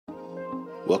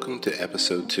Welcome to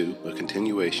episode 2, a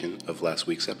continuation of last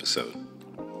week's episode.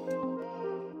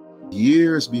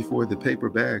 Years before the paper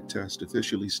bag test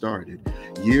officially started,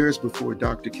 years before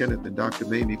Dr. Kenneth and Dr.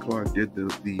 Mamie Clark did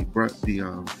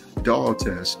the doll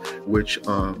test, which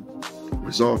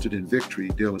resulted in victory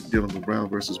dealing with Brown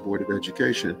versus Board of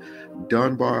Education,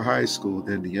 Dunbar High School,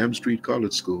 then the M Street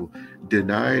Colored School,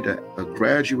 denied a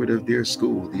graduate of their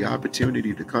school the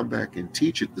opportunity to come back and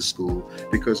teach at the school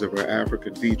because of her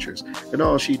African features. And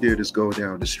all she did is go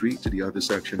down the street to the other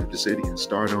section of the city and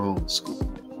start her own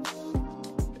school.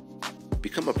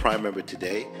 Become a Prime member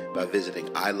today by visiting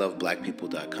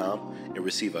iloveblackpeople.com and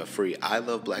receive a free I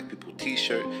Love Black People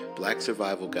t-shirt, Black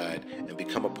Survival Guide, and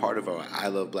become a part of our I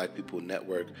Love Black People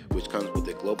network, which comes with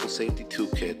a global safety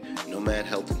toolkit, Nomad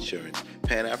health insurance,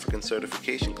 Pan-African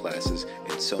certification classes,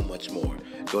 and so much more.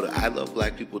 Go to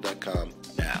iloveblackpeople.com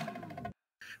now.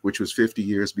 Which was 50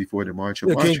 years before the March of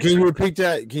Washington. Can you repeat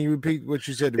that? Can you repeat what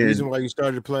you said, the reason why you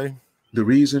started to play? The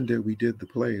reason that we did the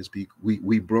play is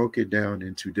we broke it down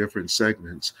into different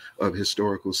segments of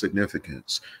historical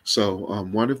significance. So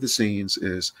one of the scenes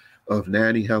is of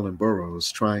Nanny Helen Burroughs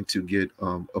trying to get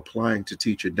applying to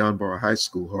teach at Dunbar High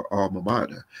School, her alma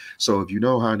mater. So if you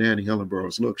know how Nanny Helen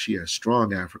Burroughs looks, she has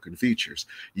strong African features.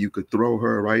 You could throw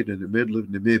her right in the middle of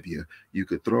Namibia. You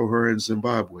could throw her in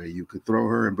Zimbabwe. You could throw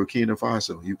her in Burkina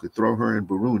Faso. You could throw her in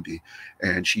Burundi,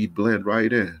 and she'd blend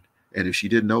right in. And if she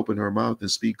didn't open her mouth and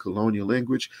speak colonial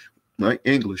language, like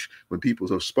English, when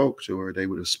people spoke to her, they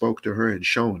would have spoke to her in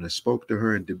Shona, spoke to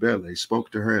her in Ndebele,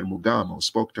 spoke to her in Mugamo,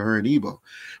 spoke to her in Igbo.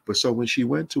 But so when she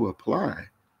went to apply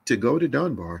to go to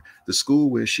Dunbar, the school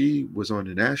where she was on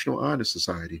the National Honor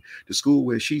Society, the school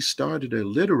where she started a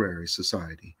literary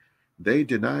society, they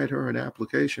denied her an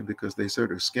application because they said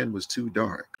her skin was too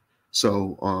dark.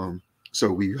 So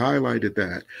we highlighted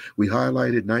that. We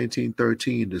highlighted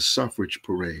 1913, the suffrage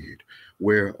parade,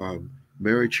 where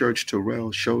Mary Church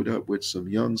Terrell showed up with some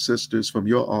young sisters from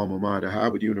your alma mater,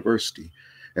 Howard University.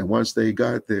 And once they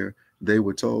got there, they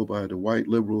were told by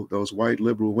those white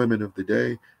liberal women of the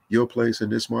day, your place in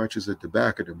this march is at the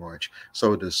back of the march.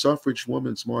 So the suffrage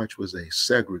women's march was a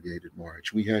segregated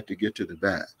march. We had to get to the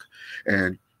back.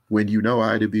 And when you know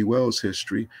Ida B. Wells'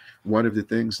 history, one of the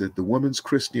things that the Women's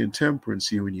Christian Temperance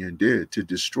Union did to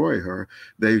destroy her,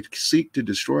 they seek to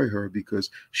destroy her because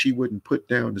she wouldn't put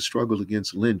down the struggle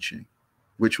against lynching,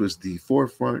 which was the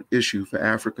forefront issue for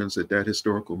Africans at that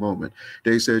historical moment.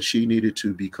 They said she needed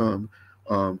to become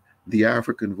the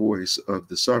African voice of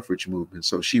the suffrage movement,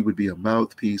 so she would be a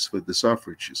mouthpiece for the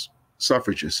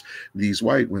suffragists, these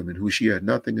white women who she had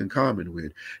nothing in common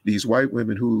with, these white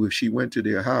women who, if she went to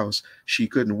their house, she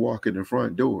couldn't walk in the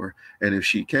front door. And if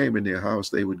she came in their house,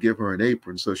 they would give her an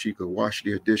apron so she could wash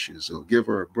their dishes, or give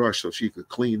her a brush so she could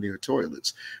clean their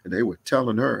toilets. And they were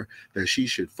telling her that she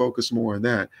should focus more on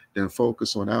that than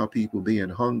focus on our people being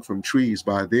hung from trees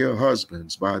by their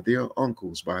husbands, by their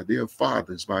uncles, by their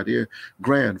fathers, by their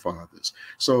grandfathers.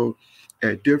 So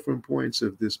at different points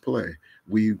of this play,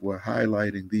 we were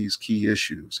highlighting these key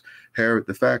issues.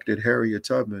 The fact that Harriet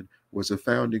Tubman was a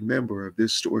founding member of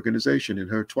this organization in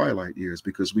her twilight years,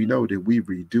 because we know that we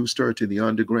reduced her to the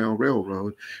Underground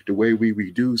Railroad the way we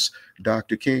reduce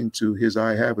Dr. King to his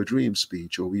I Have a Dream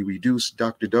speech, or we reduced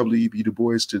Dr. W.E.B. Du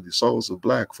Bois to the Souls of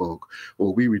Black Folk,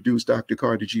 or we reduced Dr.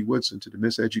 Carter G. Woodson to the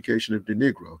Miseducation of the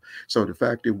Negro. So the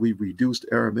fact that we reduced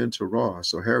Araminta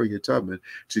Ross or Harriet Tubman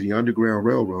to the Underground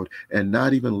Railroad and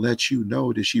not even let you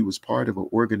know that she was part of an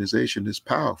organization that's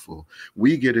powerful,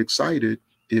 we get excited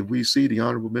if we see the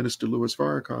Honorable Minister Louis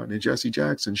Farrakhan and Jesse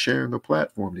Jackson sharing a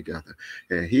platform together.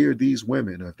 And here these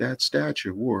women of that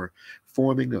stature were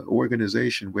forming an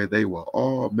organization where they were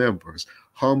all members,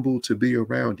 humble to be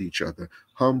around each other,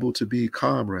 humble to be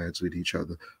comrades with each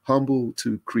other, humble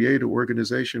to create an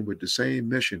organization with the same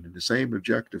mission and the same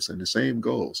objectives and the same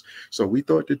goals. So we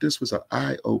thought that this was an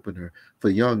eye-opener for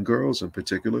young girls in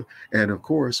particular. And of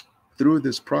course, through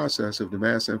this process of the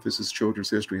Mass Emphasis Children's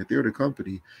History and Theater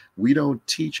Company, we don't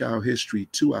teach our history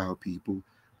to our people.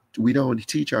 We don't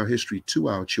teach our history to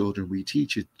our children. We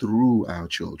teach it through our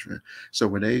children. So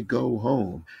when they go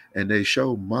home and they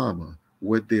show mama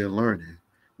what they're learning,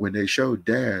 when they show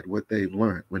dad what they've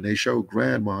learned, when they show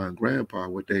grandma and grandpa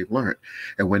what they've learned,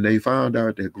 and when they found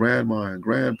out that grandma and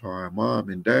grandpa, and mom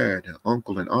and dad, and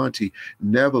uncle and auntie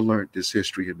never learned this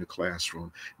history in the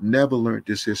classroom, never learned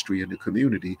this history in the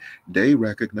community, they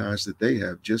recognize that they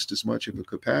have just as much of a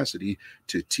capacity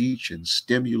to teach and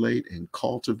stimulate and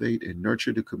cultivate and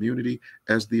nurture the community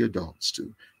as the adults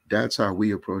do. That's how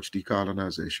we approach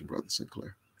decolonization, Brother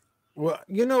Sinclair. Well,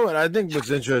 you know what? I think what's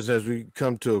interesting as we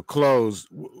come to a close,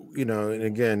 and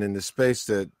again, in the space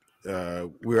that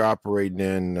we're operating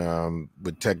in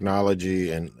with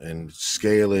technology and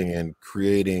scaling and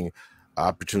creating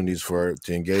opportunities to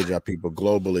engage our people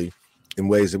globally in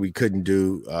ways that we couldn't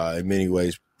do in many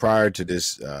ways prior to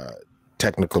this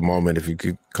technical moment, if you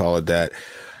could call it that.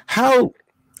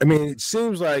 It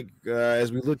seems like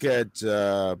as we look at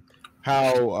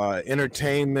how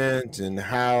entertainment and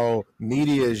how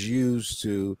media is used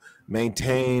to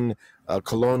maintain a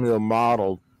colonial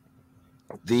model,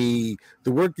 the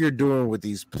work you're doing with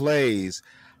these plays,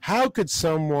 how could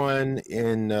someone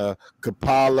in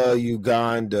Kampala,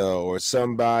 Uganda, or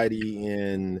somebody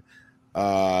in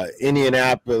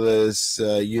Indianapolis,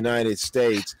 United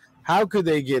States, how could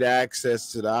they get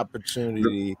access to the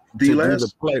opportunity The to do the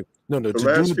last play? No, the to do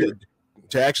last few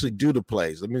to actually do the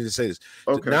plays. Let me just say this: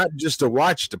 okay. not just to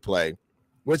watch the play.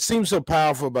 What seems so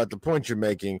powerful about the point you're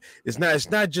making is it's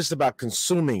not just about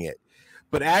consuming it,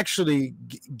 but actually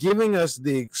giving us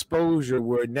the exposure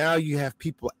where now you have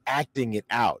people acting it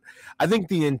out. I think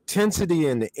the intensity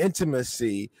and the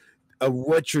intimacy of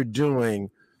what you're doing,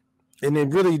 and it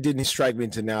really didn't strike me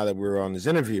until now that we were on this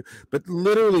interview, but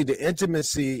literally the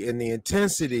intimacy and the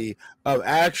intensity of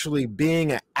actually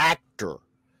being an actor,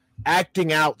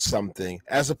 acting out something,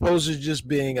 as opposed to just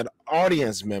being an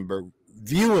audience member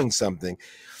viewing something.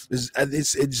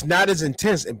 It's not as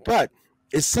intense, but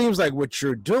it seems like what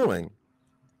you're doing,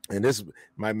 and this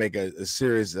might make a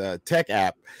serious tech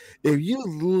app, if you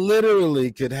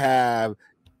literally could have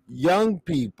young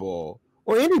people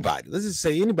or anybody, let's just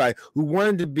say anybody who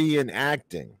wanted to be in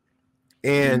acting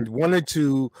and wanted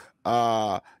to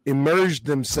immerse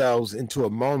themselves into a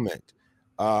moment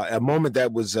that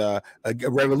was a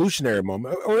revolutionary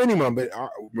moment, or any moment,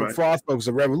 Right. for our folks,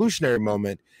 a revolutionary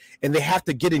moment, and they have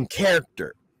to get in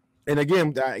character. And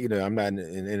again, I'm not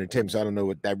in entertainment, so I don't know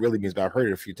what that really means, but I've heard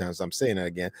it a few times. So I'm saying that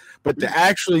again. But to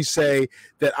actually say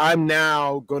that I'm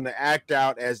now going to act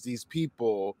out as these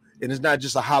people, and it's not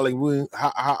just a Halloween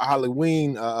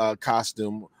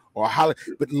costume or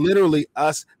but literally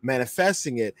us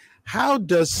manifesting it. How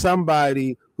does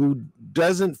somebody who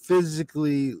doesn't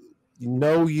physically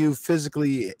know you,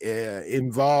 physically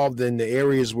involved in the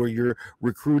areas where you're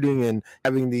recruiting and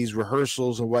having these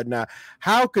rehearsals and whatnot,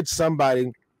 how could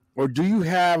somebody, or do you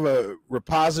have a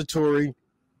repository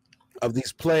of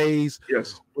these plays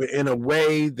Yes. in a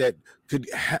way that could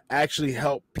actually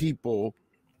help people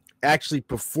actually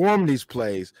perform these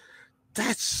plays?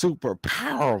 That's super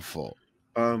powerful.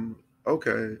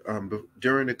 Okay.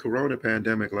 During the Corona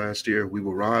pandemic last year, we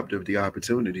were robbed of the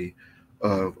opportunity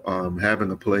of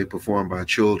having a play performed by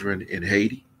children in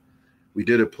Haiti. We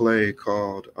did a play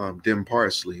called Dim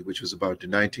Parsley, which was about the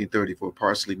 1934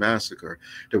 Parsley Massacre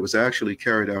that was actually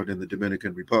carried out in the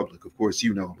Dominican Republic. Of course,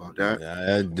 you know about that.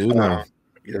 Yeah, I do know.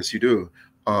 Yes, you do.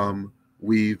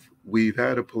 We've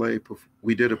had a play.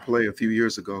 We did a play a few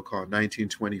years ago called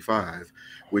 1925,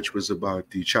 which was about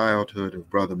the childhood of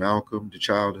Brother Malcolm, the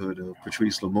childhood of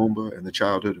Patrice Lumumba, and the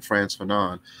childhood of Frantz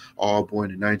Fanon, all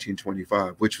born in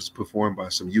 1925, which was performed by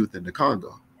some youth in the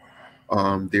Congo.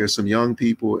 There's some young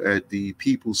people at the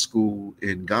People's School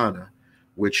in Ghana,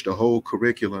 which the whole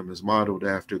curriculum is modeled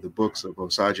after the books of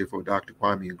Osajifo, Dr.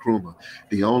 Kwame Nkrumah.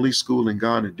 The only school in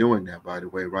Ghana doing that, by the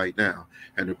way, right now.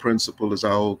 And the principal is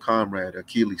our old comrade,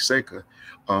 Akili Seka.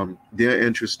 They're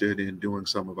interested in doing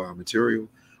some of our material.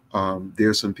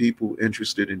 There's some people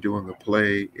interested in doing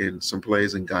some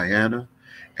plays in Guyana.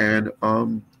 And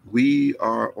we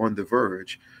are on the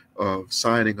verge of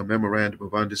signing a memorandum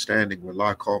of understanding with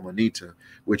La Colmanita,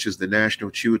 which is the National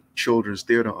Children's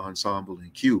Theater Ensemble in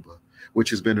Cuba,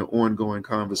 which has been an ongoing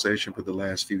conversation for the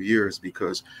last few years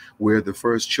because we're the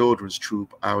first children's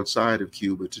troupe outside of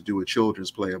Cuba to do a children's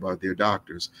play about their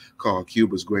doctors called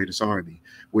Cuba's Greatest Army,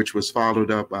 which was followed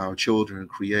up by our children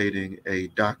creating a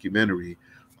documentary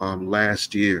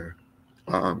last year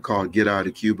called Get Out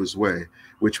of Cuba's Way,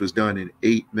 which was done in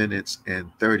 8 minutes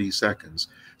and 30 seconds.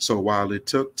 So while it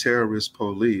took terrorist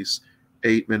police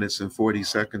 8 minutes and 40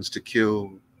 seconds to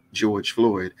kill George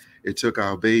Floyd, it took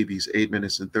our babies 8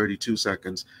 minutes and 32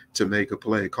 seconds to make a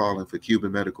play calling for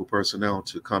Cuban medical personnel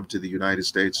to come to the United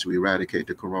States to eradicate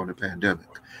the corona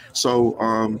pandemic.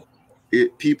 So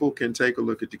people can take a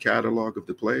look at the catalog of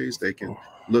the plays. They can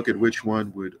look at which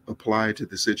one would apply to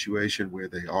the situation where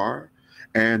they are.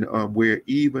 And we're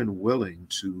even willing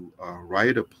to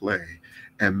write a play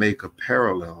and make a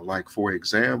parallel. Like, for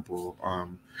example,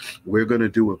 we're going to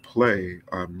do a play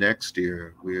next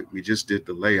year. We just did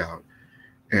the layout,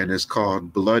 and it's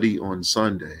called Bloody on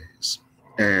Sundays.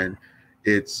 And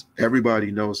everybody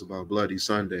knows about Bloody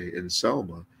Sunday in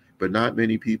Selma, but not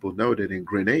many people know that in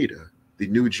Grenada, the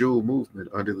New Jewel movement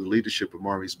under the leadership of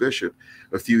Maurice Bishop,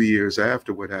 a few years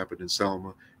after what happened in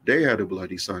Selma, they had a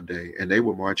Bloody Sunday and they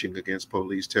were marching against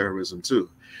police terrorism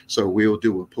too. So we'll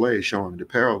do a play showing the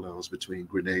parallels between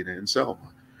Grenada and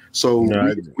Selma. So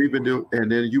No, we've been doing,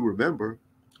 and then you remember,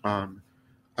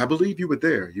 I believe you were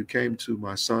there. You came to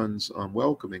my son's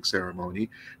welcoming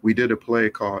ceremony. We did a play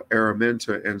called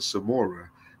Araminta and Samora,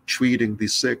 Treating the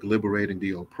Sick, Liberating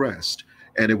the Oppressed.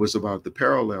 And it was about the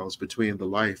parallels between the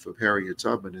life of Harriet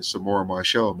Tubman and Samora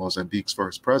Machel, Mozambique's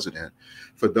first president.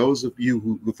 For those of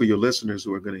you for your listeners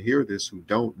who are going to hear this who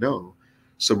don't know,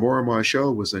 Samora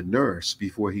Machel was a nurse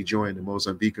before he joined the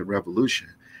Mozambican Revolution.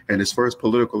 And his first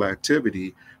political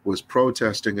activity was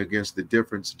protesting against the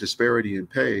disparity in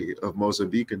pay of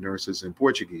Mozambican nurses and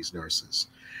Portuguese nurses.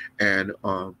 And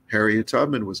Harriet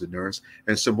Tubman was a nurse,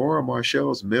 and Samora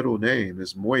Machel's middle name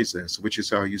is Moises, which is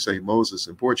how you say Moses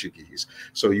in Portuguese.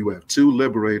 So you have two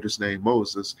liberators named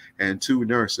Moses and two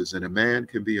nurses, and a man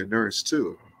can be a nurse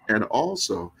too. And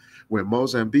also, when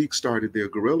Mozambique started their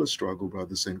guerrilla struggle,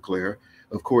 Brother Sinclair,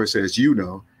 of course, as you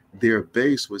know, their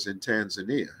base was in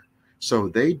Tanzania. So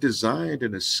they designed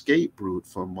an escape route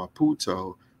from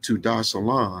Maputo to Dar es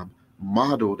Salaam,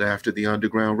 modeled after the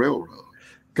Underground Railroad.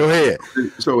 Go ahead.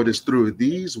 So it is through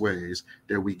these ways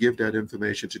that we give that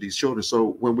information to these children.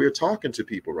 So when we're talking to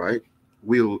people, right,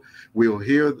 we'll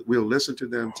listen to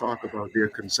them talk about their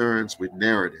concerns with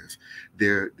narrative,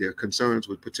 their concerns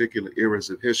with particular eras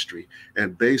of history,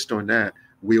 and based on that,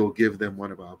 we'll give them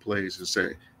one of our plays and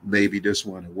say, maybe this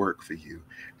one will work for you.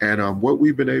 And what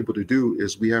we've been able to do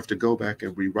is we have to go back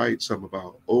and rewrite some of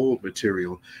our old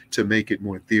material to make it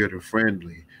more theater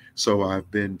friendly. So I've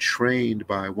been trained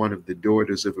by one of the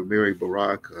daughters of Amiri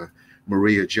Baraka,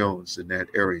 Maria Jones, in that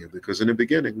area, because in the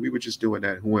beginning, we were just doing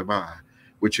that, Who Am I?,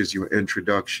 which is your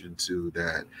introduction to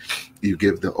that. You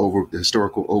give the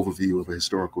historical overview of a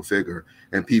historical figure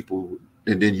and people,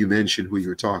 and then you mention who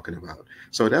you're talking about.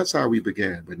 So that's how we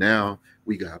began. But now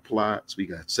we got plots, we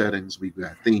got settings, we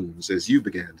got themes, as you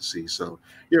began to see. So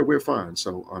yeah, we're fine.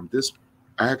 So this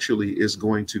actually is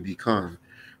going to become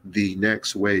the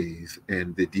next wave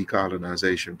in the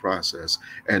decolonization process.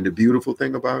 And the beautiful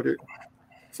thing about it,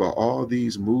 for all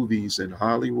these movies in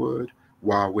Hollywood,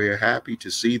 while we're happy to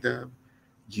see them,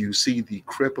 you see the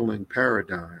crippling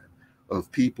paradigm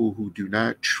of people who do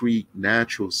not treat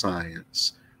social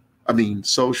science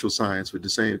with the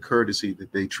same courtesy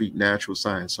that they treat natural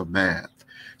science or math.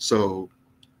 So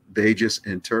they just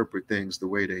interpret things the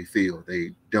way they feel.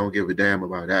 They don't give a damn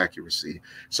about accuracy.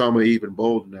 Some are even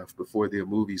bold enough before their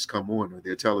movies come on or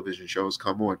their television shows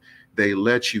come on, they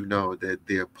let you know that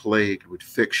they're plagued with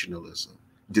fictionalism,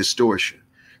 distortion.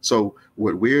 So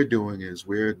what we're doing is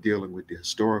we're dealing with the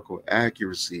historical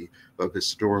accuracy of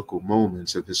historical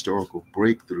moments, of historical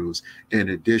breakthroughs, in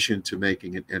addition to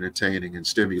making it entertaining and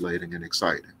stimulating and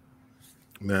exciting.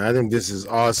 Man, I think this is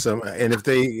awesome. And if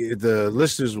the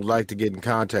listeners would like to get in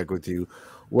contact with you,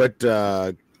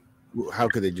 how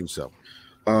could they do so?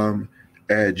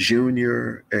 At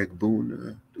Junior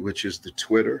Egbuna, which is the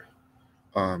Twitter,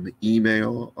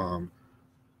 email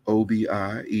Obi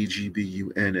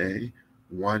Egbuna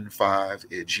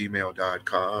 15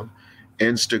 @gmail.com,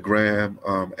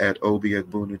 Instagram at Obi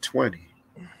Egbuna 20.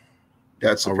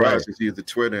 That surprises you, the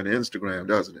Twitter and Instagram,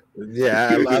 doesn't it?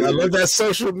 Yeah, I love that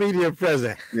social media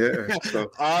presence. Yeah, so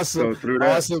awesome. So through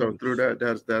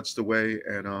that, that's the way.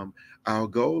 And our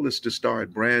goal is to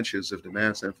start branches of the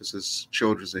Mass Emphasis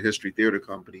Children's and History Theater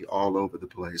Company all over the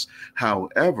place.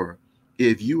 However,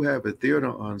 if you have a theater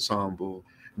ensemble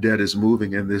that is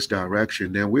moving in this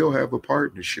direction, then we'll have a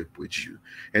partnership with you.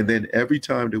 And then every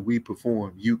time that we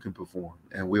perform, you can perform,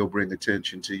 and we'll bring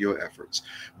attention to your efforts.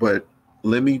 But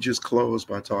let me just close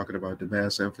by talking about the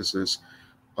Mass Emphasis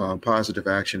Positive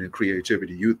Action and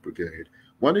Creativity Youth Brigade.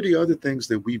 One of the other things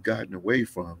that we've gotten away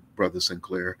from, Brother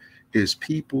Sinclair, is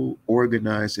people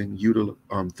organizing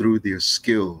through their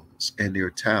skills and their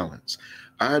talents.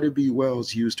 Ida B.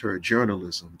 Wells used her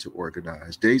journalism to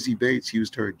organize. Daisy Bates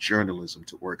used her journalism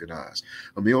to organize.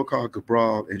 Amilcar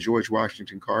Cabral and George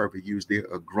Washington Carver used their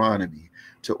agronomy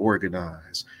to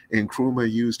organize.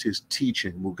 Nkrumah used his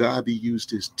teaching. Mugabe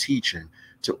used his teaching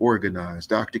to organize.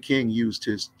 Dr. King used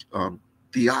his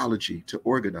theology to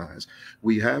organize.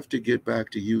 We have to get back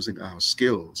to using our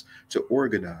skills to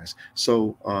organize.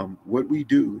 So what we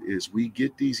do is we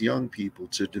get these young people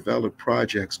to develop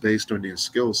projects based on their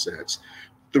skill sets.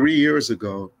 3 years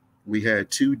ago, we had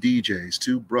two DJs,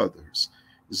 two brothers,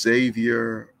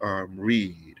 Xavier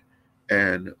Reed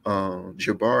and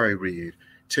Jabari Reed,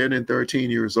 10 and 13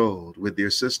 years old, with their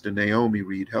sister Naomi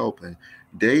Reed helping.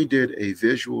 They did a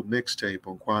visual mixtape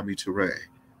on Kwame Ture.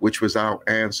 which was our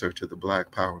answer to the Black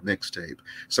Power mixtape.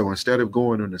 So instead of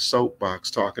going on the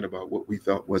soapbox talking about what we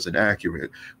felt was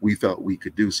inaccurate, we felt we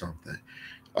could do something.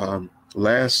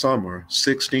 Last summer,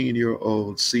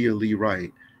 16-year-old Sia Lee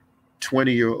Wright,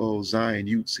 20-year-old Zion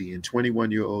Utsi, and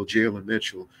 21-year-old Jalen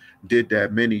Mitchell did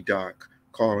that mini doc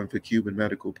calling for Cuban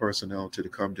medical personnel to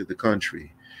come to the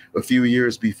country. A few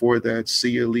years before that,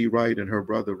 Sia Lee Wright and her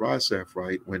brother Rasef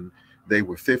Wright, when they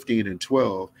were 15 and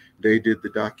 12, they did the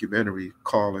documentary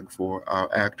calling for our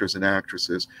actors and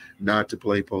actresses not to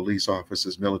play police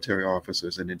officers, military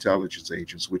officers, and intelligence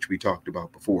agents, which we talked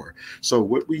about before. So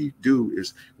what we do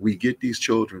is we get these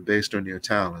children based on their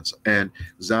talents. And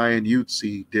Zion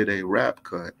Utsi did a rap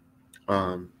cut,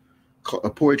 a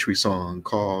poetry song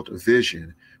called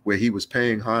Vision, where he was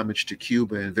paying homage to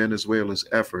Cuba and Venezuela's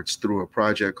efforts through a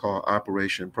project called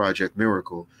Operation Project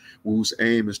Miracle, whose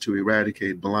aim is to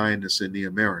eradicate blindness in the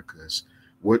Americas.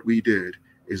 What we did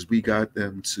is we got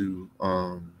them to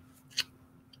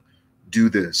do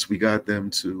this. We got them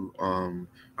to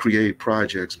create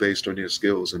projects based on their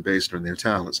skills and based on their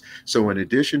talents. So in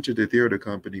addition to the theater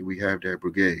company, we have that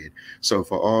brigade. So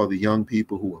for all the young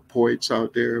people who are poets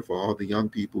out there, for all the young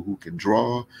people who can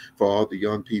draw, for all the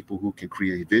young people who can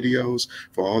create videos,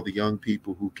 for all the young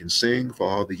people who can sing, for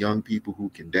all the young people who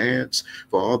can dance,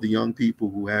 for all the young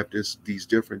people who have these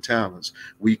different talents,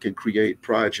 we can create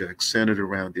projects centered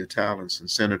around their talents and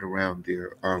centered around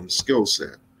their skill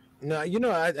set. Now,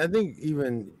 I think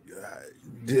even,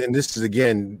 and this is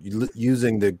again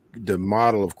using the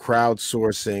model of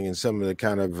crowdsourcing and some of the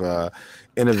kind of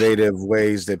innovative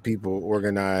ways that people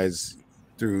organize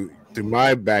through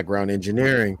my background,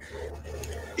 engineering.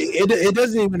 It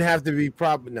doesn't even have to be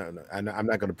proper. No, I'm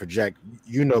not going to project.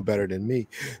 You know better than me.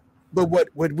 But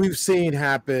what we've seen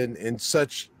happen in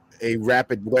such a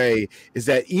rapid way is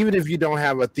that even if you don't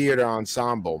have a theater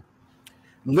ensemble,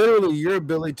 literally your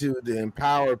ability to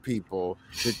empower people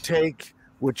to take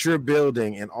what you're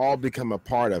building and all become a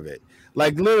part of it.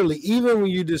 Like literally, even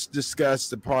when you just discuss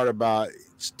the part about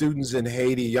students in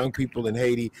Haiti, young people in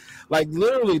Haiti, like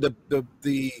literally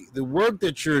the work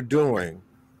that you're doing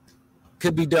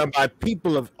could be done by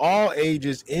people of all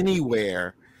ages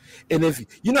anywhere. And if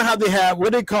you know how they have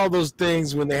what they call those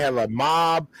things when they have a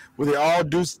mob where they all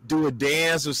do a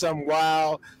dance or something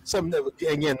wild, something that,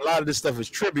 again, a lot of this stuff is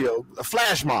trivial, a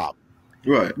flash mob.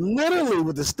 Right. Literally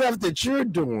with the stuff that you're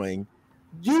doing,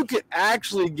 you could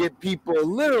actually get people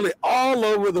literally all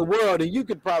over the world, and you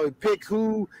could probably pick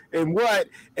who and what,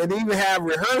 and even have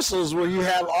rehearsals where you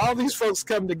have all these folks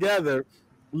come together,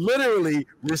 literally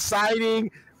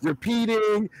reciting,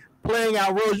 repeating, playing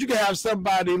out roles. You can have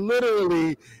somebody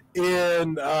literally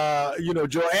in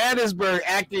Johannesburg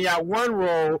acting out one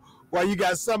role while you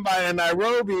got somebody in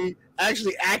Nairobi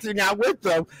actually acting out with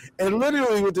them. And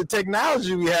literally with the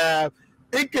technology we have,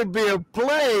 it could be a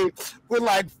play with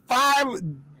like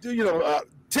 10,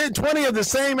 20 of the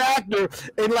same actor,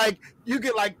 and like you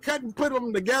could like cut and put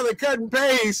them together, cut and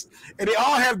paste, and they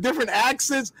all have different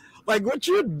accents. Like what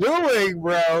you're doing,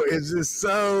 bro, is just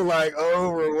so like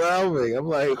overwhelming. I'm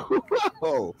like,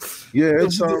 whoa. Yeah,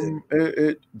 it's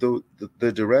the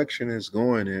direction it's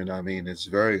going in. I mean, it's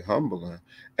very humbling,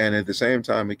 and at the same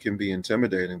time, it can be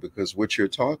intimidating because what you're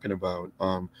talking about,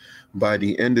 by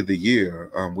the end of the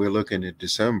year, we're looking at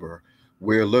December.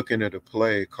 We're looking at a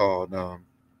play called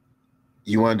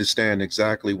 "You Understand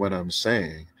Exactly What I'm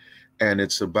Saying," and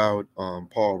it's about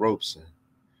Paul Robeson,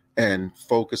 and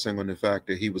focusing on the fact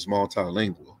that he was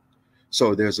multilingual.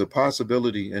 So there's a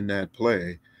possibility in that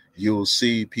play, you'll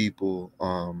see people,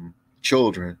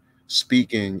 children,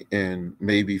 speaking in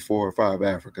maybe 4 or 5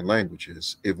 African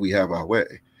languages if we have our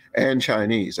way, and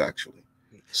Chinese actually.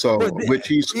 So which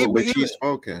he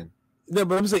spoke in. No,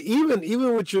 but I'm saying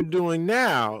even what you're doing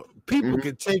now, people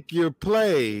can take your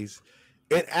plays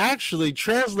and actually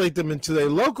translate them into their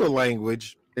local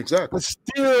language. Exactly. But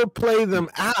still play them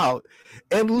out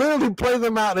and literally play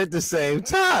them out at the same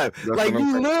time. That's like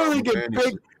you literally can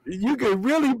pick, you can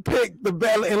really pick the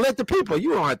best and let the people,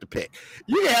 you don't have to pick.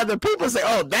 You can have the people say,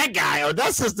 oh, that guy or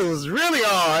that sister was really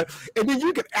on. And then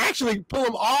you can actually pull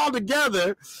them all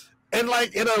together and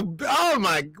like, oh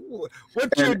my,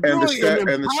 what you're doing is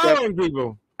empowering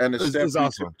people. And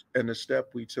the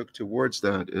step we took towards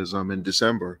that is in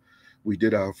December, we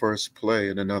did our first play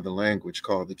in another language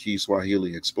called the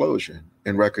Kiswahili Explosion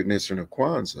in recognition of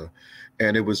Kwanzaa.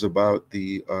 And it was about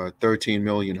the 13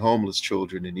 million homeless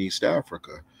children in East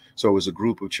Africa. So it was a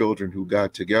group of children who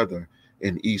got together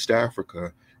in East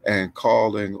Africa and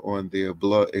calling on their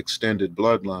extended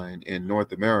bloodline in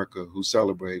North America who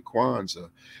celebrate Kwanzaa,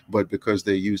 but because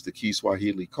they use the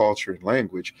Kiswahili culture and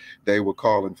language, they were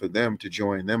calling for them to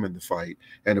join them in the fight.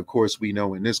 And of course, we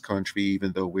know in this country,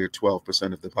 even though we're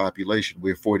 12% of the population,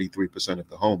 we're 43% of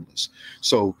the homeless.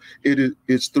 So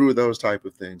it's through those type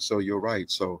of things. So you're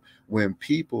right. So when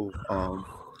people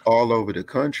all over the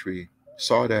country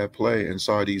saw that play and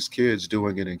saw these kids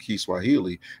doing it in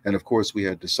Kiswahili, and of course we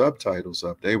had the subtitles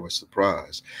up, they were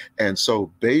surprised. And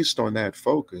so based on that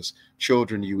focus,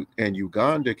 children in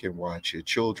Uganda can watch it,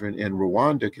 children in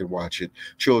Rwanda can watch it,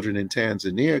 children in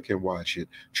Tanzania can watch it,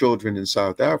 children in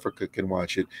South Africa can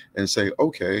watch it and say,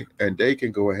 okay, and they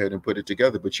can go ahead and put it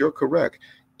together. But you're correct,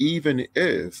 even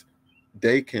if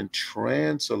they can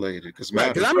translate it, because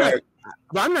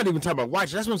I'm not even talking about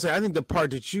watching. That's what I'm saying. I think the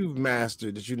part that you've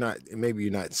mastered, that maybe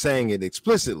you're not saying it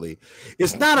explicitly,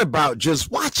 it's not about just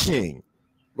watching.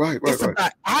 Right. It's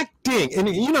about acting. And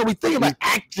we think about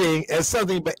acting as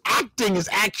something, but acting is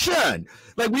action.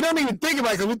 Like we don't even think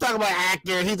about it because we talk about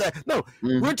actor. And he's like, no,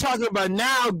 we're talking about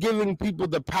now giving people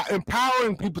the power,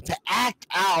 empowering people to act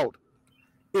out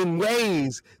in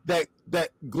ways that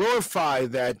glorify,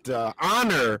 that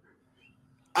honor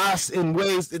us in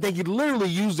ways that they could literally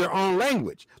use their own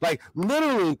language. Like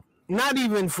literally, not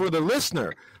even for the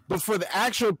listener, but for the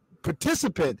actual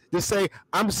participant to say,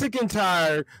 I'm sick and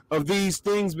tired of these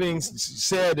things being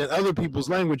said in other people's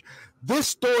language. This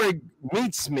story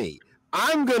meets me.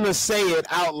 I'm going to say it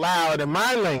out loud in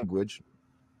my language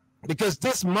because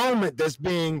this moment that's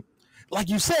being, like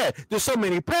you said, there's so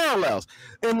many parallels.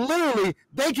 And literally,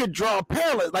 they could draw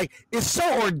parallels. Like, it's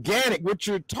so organic. What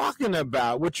you're talking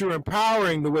about, what you're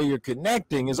empowering, the way you're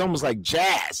connecting is almost like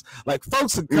jazz. Like,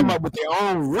 folks would come up with their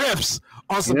own riffs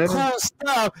on some cool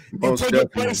stuff and take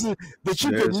it places that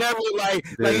you could never,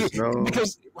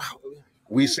 because...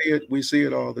 We see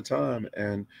it all the time.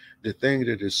 And the thing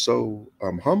that is so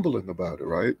humbling about it,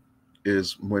 right,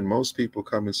 is when most people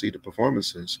come and see the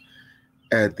performances,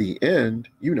 at the end,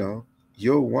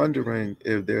 you're wondering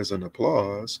if there's an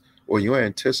applause or you're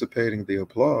anticipating the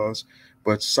applause.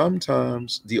 But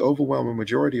sometimes, the overwhelming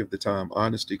majority of the time,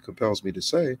 honesty compels me to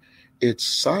say, it's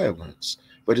silence.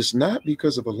 But it's not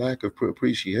because of a lack of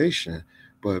appreciation,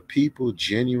 but people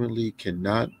genuinely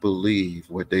cannot believe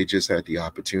what they just had the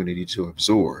opportunity to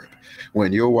absorb.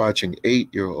 When you're watching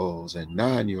 8-year-olds and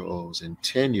 9-year-olds and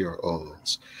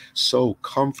 10-year-olds so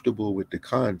comfortable with the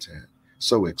content,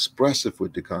 so expressive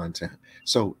with the content,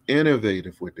 so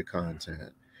innovative with the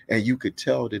content, and you could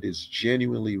tell that it's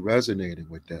genuinely resonating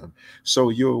with them. So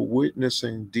you're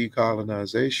witnessing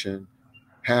decolonization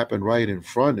happen right in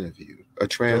front of you, a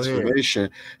transformation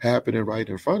happening right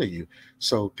in front of you.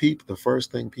 So the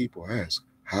first thing people ask,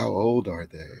 how old are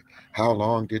they? How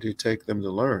long did it take them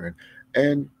to learn?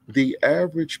 And the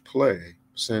average play,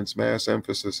 since mass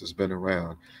emphasis has been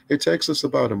around, it takes us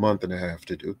about a month and a half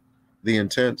to do. The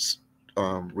intense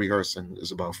rehearsing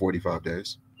is about 45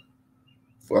 days.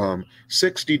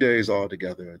 60 days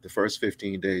altogether. The first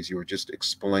 15 days, you were just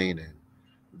explaining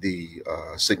the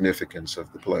significance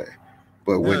of the play.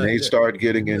 But when they start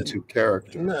getting into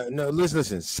character. No,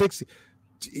 listen, 60,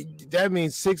 that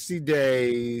means 60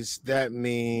 days. That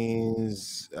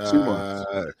means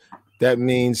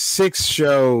 6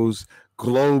 shows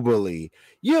globally.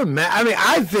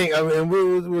 I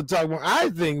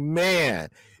think, man,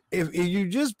 if you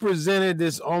just presented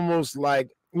this almost like,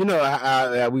 we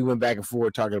went back and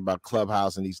forth talking about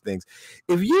Clubhouse and these things.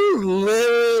 If you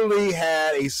literally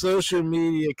had a social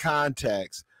media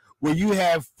context where you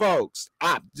have folks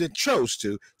that chose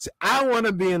to say, I want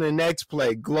to be in the next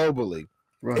play globally.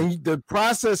 Right. And the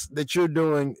process that you're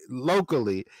doing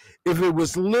locally, if it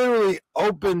was literally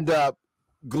opened up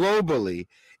globally,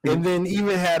 and then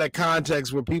even had a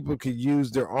context where people could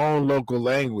use their own local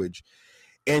language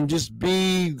and just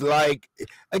be like,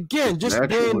 again, just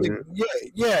natural,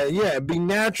 being be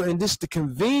natural, and just the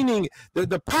convening,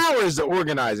 the power is the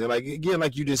organizing, like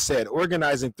you just said,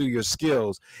 organizing through your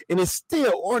skills. And it's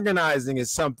still, organizing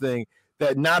is something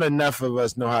that not enough of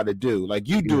us know how to do. Like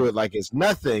you do it like it's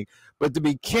nothing, but to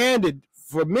be candid,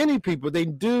 for many people, they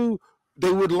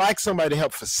would like somebody to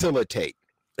help facilitate.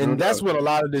 And that's what a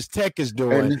lot of this tech is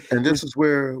doing. And this is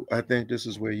where I think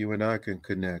you and I can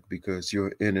connect, because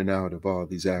you're in and out of all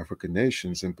these African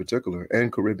nations in particular,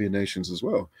 and Caribbean nations as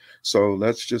well. So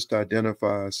let's just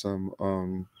identify some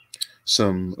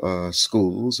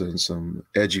schools and some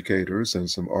educators and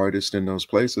some artists in those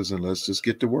places, and let's just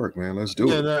get to work, man. Let's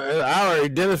do it. I already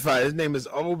identified. His name is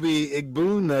Obi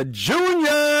Egbuna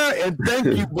Jr. And thank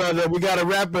you, brother. We got to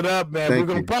wrap it up, man. We're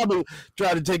going to probably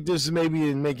try to take this maybe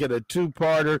and make it a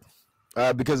 2-parter.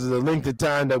 because of the length of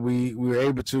time that we were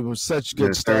able to. Such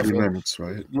good stuff. 30 minutes,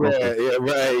 right? Yeah, okay. Yeah,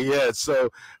 right. Yeah. So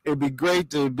it'd be great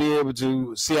to be able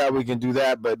to see how we can do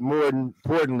that. But more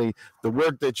importantly, the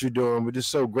work that you're doing, we're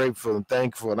just so grateful and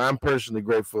thankful. And I'm personally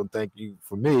grateful and thank you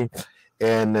for me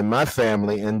and my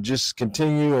family, and just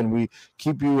continue, and we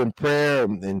keep you in prayer,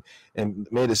 and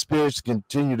may the spirits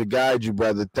continue to guide you,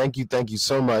 brother. Thank you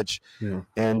so much. Yeah.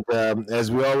 And as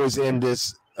we always end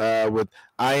this with,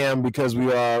 I am because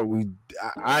we are.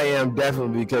 I am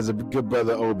definitely because of good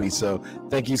brother Obi. So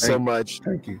thank you so much.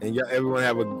 Thank you. And everyone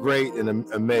have a great and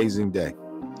amazing day.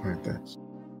 All right, thanks.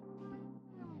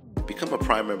 Become a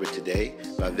Prime member today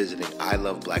by visiting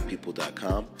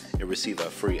iloveblackpeople.com and receive our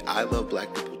free I Love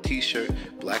Black People t-shirt,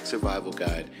 Black Survival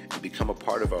Guide, and become a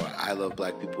part of our I Love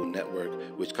Black People network,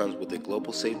 which comes with a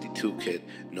global safety toolkit,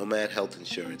 nomad health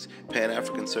insurance,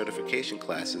 Pan-African certification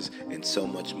classes, and so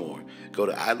much more. Go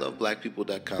to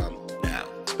iloveblackpeople.com now.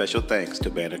 Special thanks to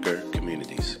Banneker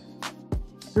Communities.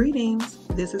 Greetings,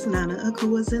 this is Nana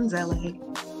Akua Zenzele,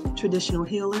 traditional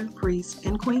healer, priest,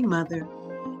 and queen mother,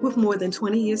 with more than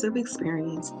 20 years of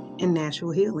experience in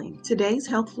natural healing. Today's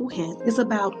helpful hint is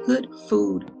about good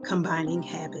food combining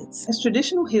habits. As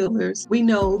traditional healers, we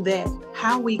know that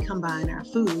how we combine our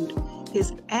food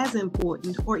is as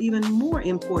important or even more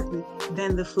important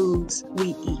than the foods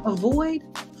we eat. Avoid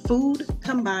food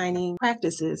combining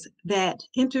practices that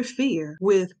interfere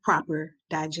with proper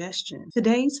digestion.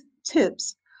 Today's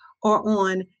tips are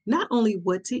on not only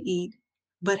what to eat,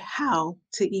 but how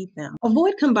to eat them.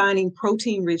 Avoid combining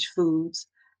protein-rich foods,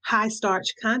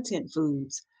 high-starch content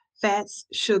foods, fats,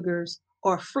 sugars,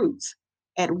 or fruits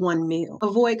at one meal.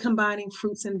 Avoid combining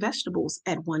fruits and vegetables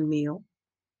at one meal.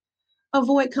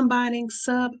 Avoid combining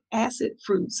sub-acid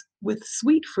fruits with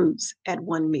sweet fruits at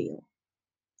one meal.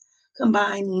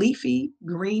 Combine leafy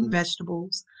green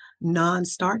vegetables,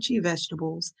 non-starchy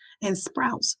vegetables, and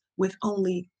sprouts with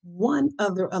only one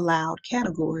other allowed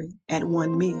category at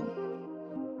one meal.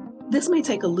 This may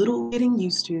take a little getting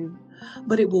used to,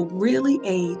 but it will really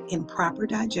aid in proper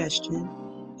digestion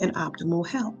and optimal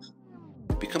health.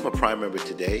 Become a Prime member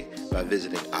today by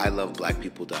visiting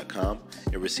iloveblackpeople.com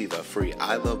and receive our free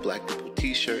I Love Black People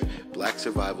t-shirt, Black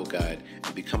Survival Guide,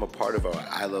 and become a part of our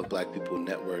I Love Black People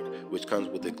network, which comes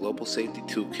with a global safety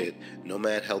toolkit,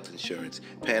 nomad health insurance,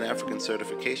 Pan-African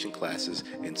certification classes,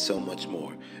 and so much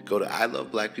more. Go to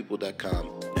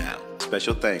iloveblackpeople.com now.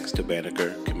 Special thanks to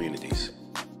Banneker Communities.